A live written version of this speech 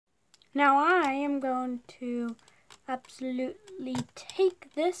Now I am going to absolutely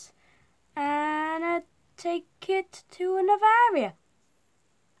take this and take it to another area.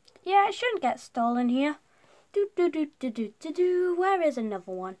 Yeah, it shouldn't get stolen here. Where is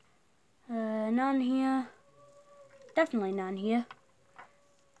another one? None here. Definitely none here.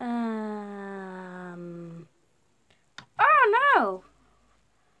 Oh no!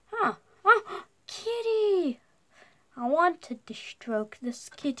 Huh. Oh, kitty! I wanted to stroke this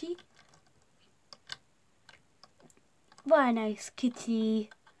kitty. What a nice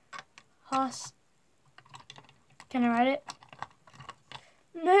kitty. Horse. Can I ride it?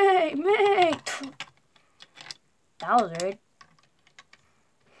 Nay, nay! That was rude.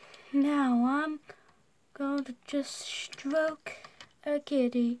 Now I'm going to just stroke a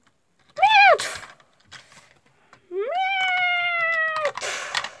kitty.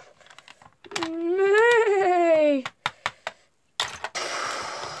 Nay!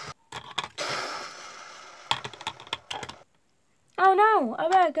 Oh no, I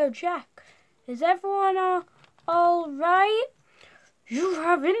better go check. Is everyone all right? You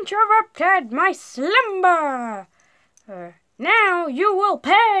have interrupted my slumber. Now you will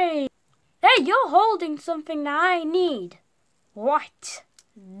pay. Hey, you're holding something that I need. What?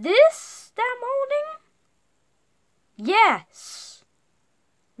 This that I'm holding? Yes.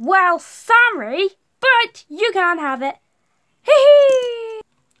 Well, sorry, but you can't have it. Hee hee.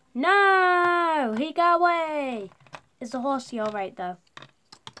 No, he got away. Is the horsey alright though?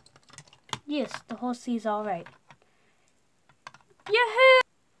 Yes, the horsey's alright. Yahoo!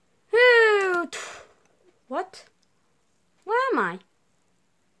 What? Where am I?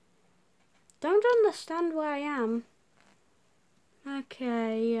 Don't understand where I am.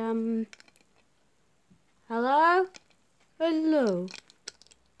 Okay, hello? Hello?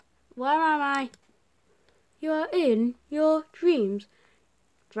 Where am I? You are in your dreams.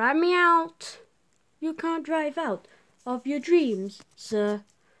 Drive me out. You can't drive out of your dreams, sir.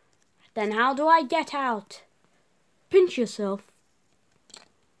 Then how do I get out? Pinch yourself.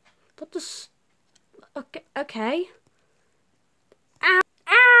 What the okay. Ow!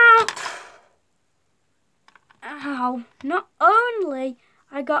 Ow! Ow! Not only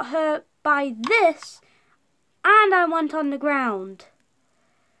I got hurt by this, and I went on the ground.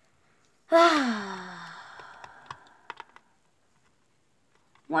 Wait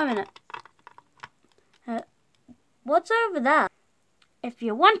a minute. What's over there? If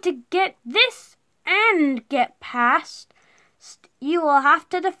you want to get this and get past, you will have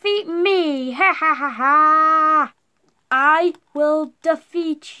to defeat me. Ha ha ha ha. I will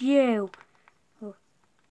defeat you.